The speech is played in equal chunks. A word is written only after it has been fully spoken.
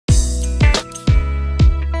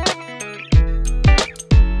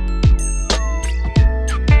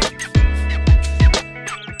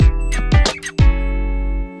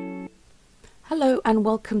and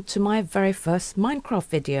welcome to my very first Minecraft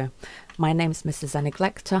video. My name's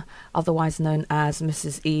Mrseneglecta, otherwise known as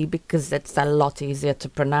MrsE because it's a lot easier to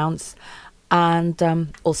pronounce, and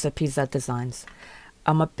also pzdesigns.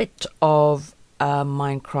 I'm a bit of a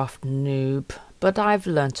Minecraft noob, but I've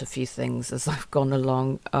learnt a few things as I've gone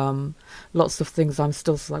along. Lots of things I'm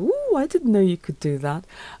still like, ooh, I didn't know you could do that.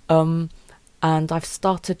 And I've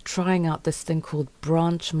started trying out this thing called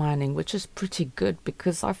branch mining, which is pretty good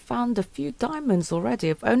because I've found a few diamonds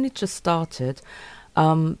already. I've only just started.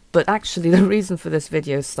 But actually the reason for this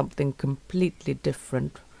video is something completely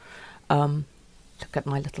different. Look at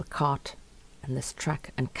my little cart and this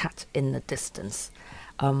track and cat in the distance.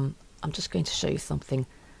 I'm just going to show you something.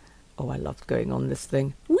 Oh, I love going on this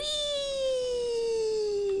thing. Whee!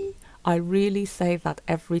 I really say that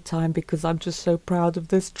every time because I'm just so proud of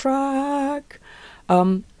this track.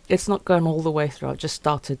 It's not going all the way through. I've just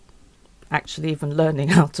started actually even learning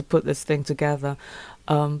how to put this thing together.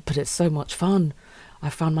 But it's so much fun. I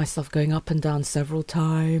found myself going up and down several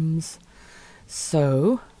times.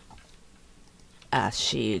 So, as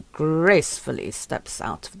she gracefully steps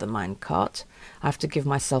out of the minecart, I have to give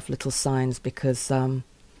myself little signs because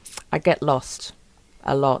I get lost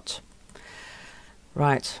a lot.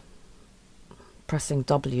 Right. Pressing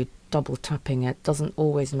W, double tapping it, doesn't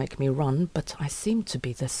always make me run, but I seem to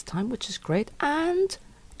be this time, which is great. And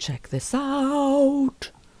check this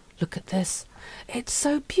out. Look at this. It's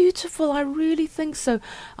so beautiful. I really think so.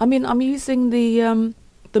 I mean, I'm using the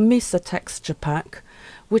misa texture pack,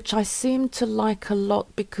 which I seem to like a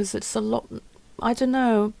lot because it's a lot, I don't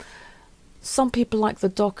know. Some people like the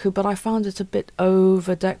deco, but I found it a bit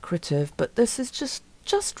over decorative. But this is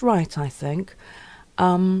just right, I think.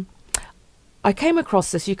 I came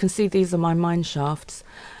across this. You can see these are my mine shafts,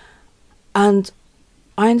 and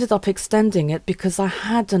I ended up extending it because I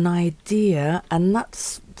had an idea, and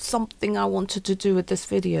that's something I wanted to do with this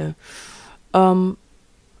video. I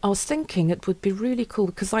was thinking it would be really cool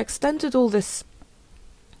because I extended all this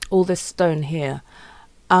stone here,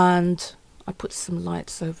 and I put some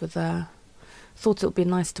lights over there. Thought it would be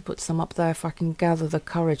nice to put some up there if I can gather the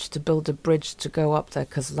courage to build a bridge to go up there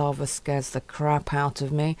because lava scares the crap out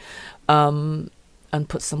of me. And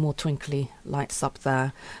put some more twinkly lights up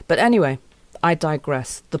there. But anyway, I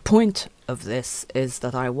digress. The point of this is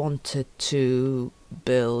that I wanted to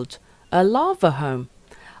build a lava home.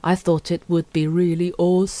 I thought it would be really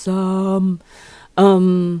awesome.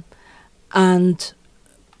 And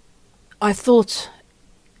I thought,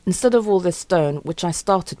 instead of all this stone, which I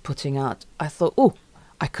started putting out, I thought, oh,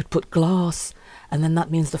 I could put glass, and then that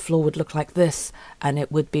means the floor would look like this, and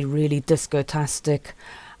it would be really disco-tastic.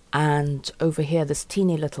 And over here, this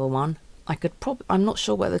teeny little one, I could probably, I'm not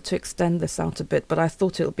sure whether to extend this out a bit, but I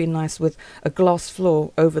thought it would be nice with a glass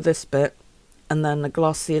floor over this bit, and then a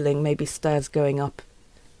glass ceiling, maybe stairs going up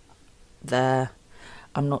there.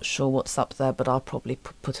 I'm not sure what's up there, but I'll probably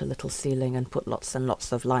put a little ceiling and put lots and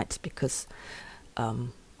lots of lights because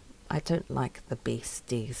I don't like the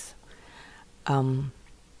beasties.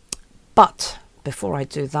 But before I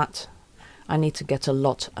do that, I need to get a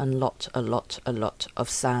lot of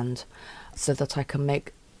sand so that I can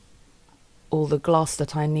make all the glass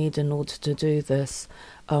that I need in order to do this.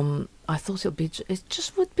 I thought it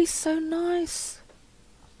just would be so nice.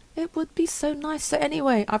 It would be so nice. So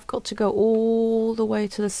anyway, I've got to go all the way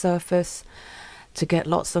to the surface to get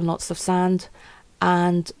lots and lots of sand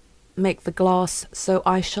and make the glass, so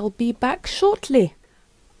I shall be back shortly.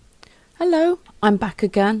 Hello, I'm back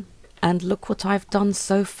again, and look what I've done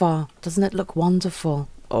so far. Doesn't it look wonderful?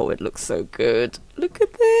 Oh, it looks so good. Look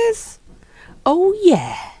at this. Oh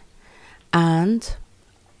yeah. And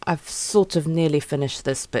I've sort of nearly finished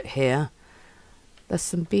this bit here. There's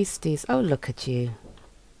some beasties. Oh, look at you.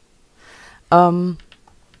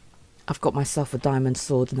 I've got myself a diamond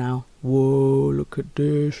sword now. Whoa, look at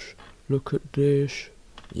this. Look at this.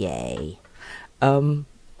 Yay. And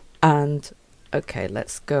okay,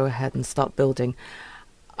 let's go ahead and start building.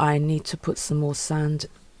 I need to put some more sand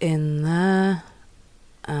in there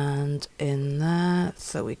and in there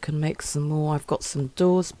so we can make some more. I've got some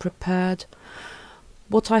doors prepared.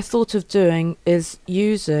 What I thought of doing is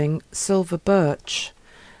using silver birch,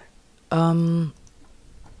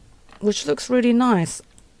 which looks really nice.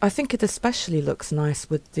 I think it especially looks nice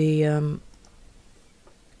with the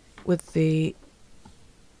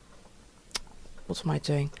what am I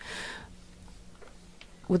doing?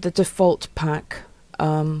 With the default pack.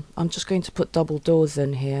 I'm just going to put double doors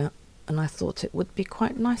in here, and I thought it would be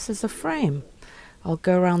quite nice as a frame. I'll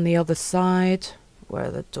go around the other side. Where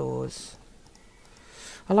are the doors?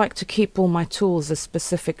 I like to keep all my tools as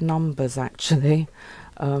specific numbers, actually.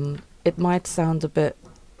 It might sound a bit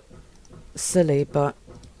silly, but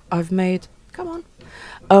I've made... Come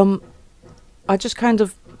on. I just kind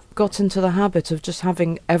of got into the habit of just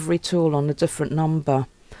having every tool on a different number.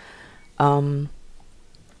 And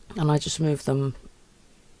I just move them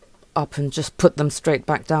up and just put them straight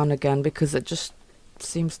back down again, because it just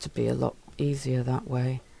seems to be a lot easier that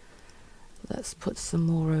way. Let's put some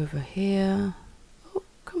more over here. Oh,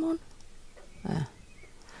 come on. There.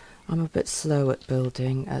 I'm a bit slow at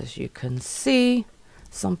building, as you can see.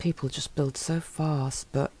 Some people just build so fast,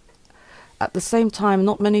 but at the same time,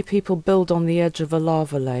 not many people build on the edge of a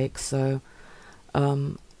lava lake, so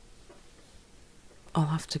I'll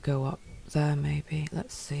have to go up there maybe.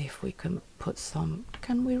 Let's see if we can put some...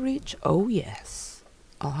 Can we reach? Oh yes.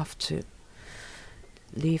 I'll have to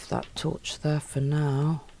leave that torch there for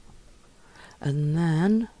now. And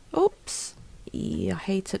then... Oops! I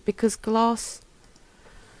hate it because glass...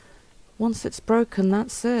 Once it's broken,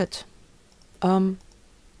 that's it.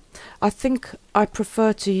 I think I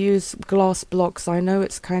prefer to use glass blocks. I know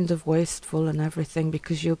it's kind of wasteful and everything,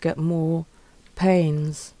 because you'll get more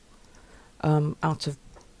panes out of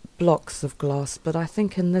blocks of glass, but I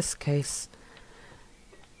think in this case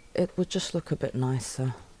it would just look a bit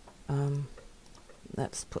nicer.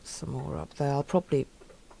 Let's put some more up there. I'll probably...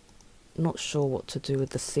 Not sure what to do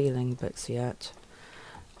with the ceiling bits yet.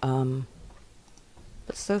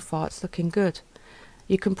 But so far it's looking good.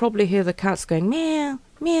 You can probably hear the cats going meow,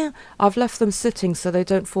 meow. I've left them sitting so they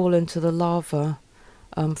don't fall into the lava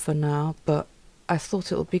for now, but I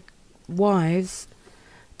thought it would be wise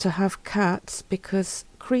to have cats, because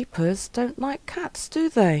creepers don't like cats, do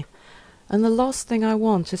they? And the last thing I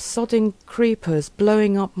want is sodding creepers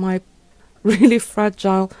blowing up my really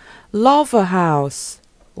fragile lava house,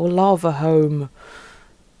 or lava home.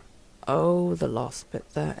 Oh, the last bit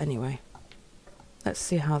there. Anyway, let's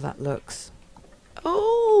see how that looks.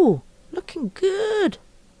 Oh, looking good.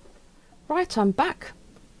 Right, I'm back.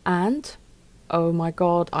 And, oh my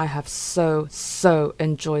god, I have so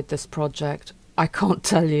enjoyed this project. I can't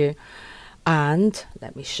tell you. And,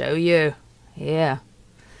 let me show you. Here.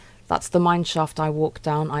 That's the mine shaft I walked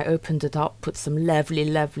down. I opened it up, put some lovely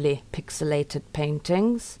pixelated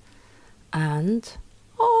paintings. And,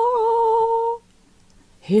 oh,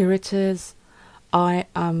 here it is. I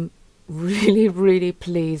am really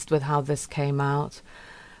pleased with how this came out.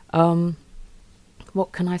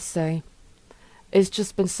 What can I say? It's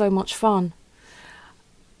just been so much fun.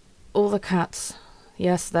 All the cats,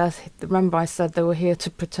 yes, remember I said they were here to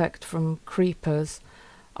protect from creepers.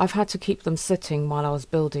 I've had to keep them sitting while I was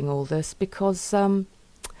building all this, because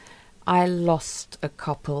I lost a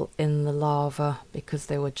couple in the lava because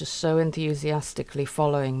they were just so enthusiastically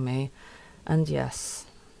following me, and yes,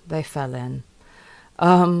 they fell in.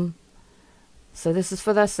 So this is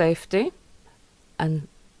for their safety, and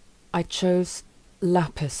I chose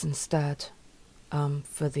lapis instead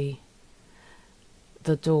for the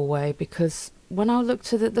doorway, because when I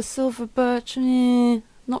looked at it, the silver birch,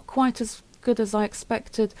 not quite as good as I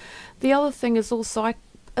expected. The other thing is also,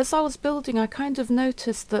 as I was building, I kind of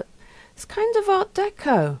noticed that it's kind of Art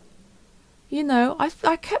Deco. You know,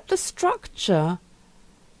 I kept the structure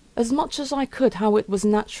as much as I could how it was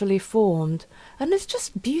naturally formed, and it's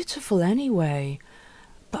just beautiful anyway.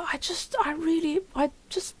 But I just,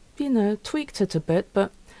 you know, tweaked it a bit.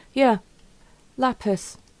 But yeah,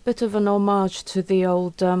 lapis, bit of an homage to the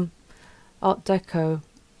old Art Deco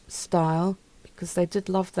style, because they did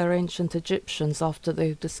love their ancient Egyptians after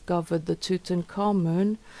they discovered the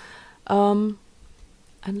Tutankhamun. And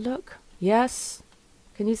look, yes,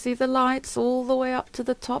 can you see the lights all the way up to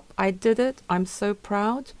the top? I did it. I'm so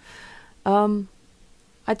proud.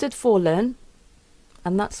 I did fall in,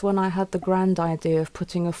 and that's when I had the grand idea of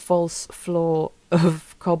putting a false floor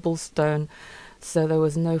of cobblestone, so there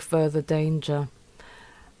was no further danger.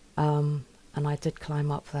 And I did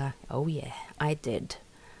climb up there. Oh yeah, I did.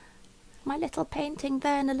 My little painting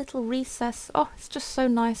there in a little recess. Oh, it's just so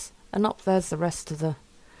nice. And up there's the rest of the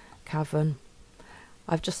cavern.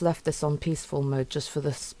 I've just left this on peaceful mode just for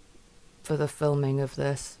the filming of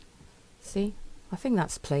this. See? I think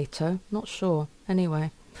that's Plato. Not sure.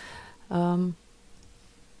 Anyway. And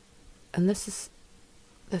this is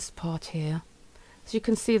this part here. As you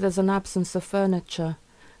can see, there's an absence of furniture,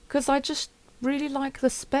 because I just really like the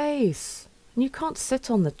space. And you can't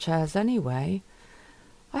sit on the chairs anyway.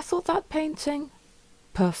 I thought that painting,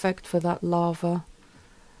 perfect for that lava.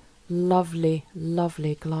 Lovely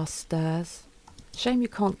glass stairs. Shame you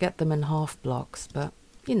can't get them in half blocks, but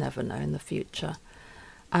you never know in the future.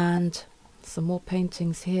 And some more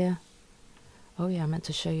paintings here. Oh yeah, I meant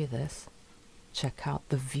to show you this. Check out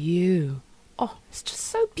the view. Oh, it's just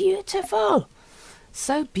so beautiful.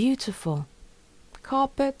 So beautiful.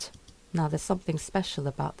 Carpet. Now there's something special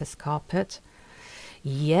about this carpet.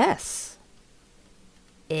 Yes,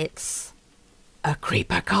 it's a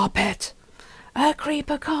creeper carpet. A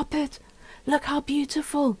creeper carpet. Look how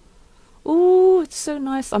beautiful. Ooh, it's so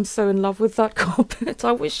nice. I'm so in love with that carpet.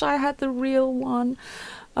 I wish I had the real one.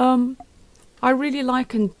 I really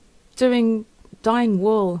like doing dyeing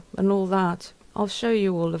wool and all that. I'll show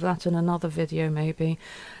you all of that in another video maybe.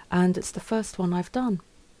 And it's the first one I've done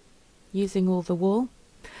using all the wool.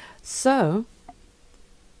 So,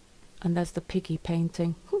 and there's the piggy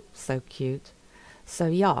painting. So cute. So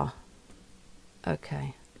yeah.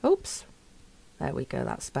 Okay. Oops. There we go.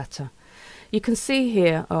 That's better. You can see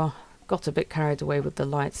here, oh, got a bit carried away with the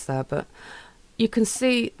lights there, but you can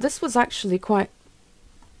see this was actually quite,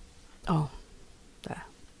 oh, there.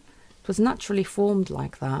 It was naturally formed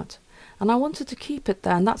like that. And I wanted to keep it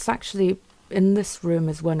there. And that's actually, in this room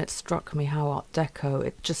is when it struck me how Art Deco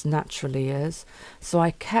it just naturally is. So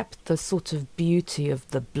I kept the sort of beauty of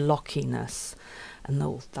the blockiness and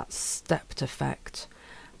all that stepped effect.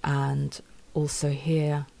 And also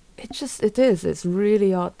here, it's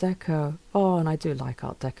really Art Deco. Oh, and I do like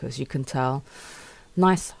Art Deco, as you can tell.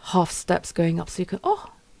 Nice half steps going up so you can,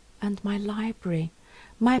 oh, and my library,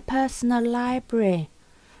 my personal library,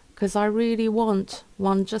 because I really want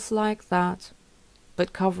one just like that,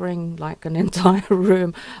 but covering like an entire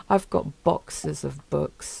room. I've got boxes of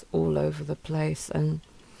books all over the place, and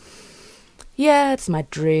yeah, it's my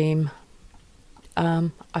dream.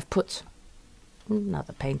 I've put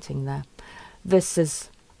another painting there. This is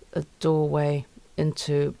a doorway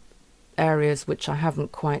into areas which I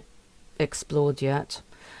haven't quite explored yet.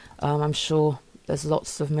 I'm sure there's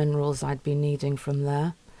lots of minerals I'd be needing from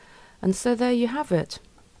there. And so there you have it.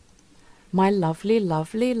 My lovely,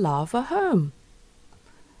 lovely lava home.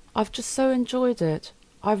 I've just so enjoyed it.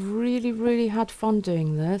 I've really, really had fun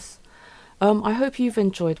doing this. I hope you've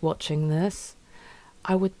enjoyed watching this.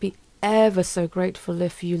 I would be ever so grateful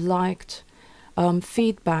if you liked.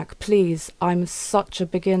 Feedback, please. I'm such a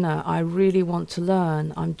beginner. I really want to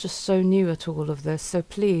learn. I'm just so new at all of this. So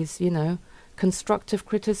please, you know, constructive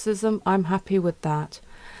criticism, I'm happy with that.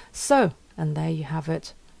 So, and there you have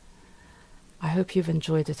it. I hope you've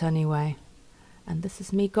enjoyed it anyway. And this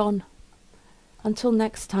is me gone. Until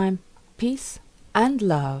next time, peace and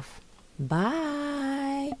love.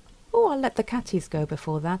 Bye. Oh, I'll let the catties go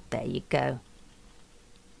before that. There you go.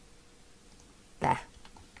 There.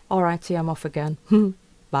 Alrighty, I'm off again.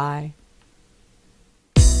 Bye.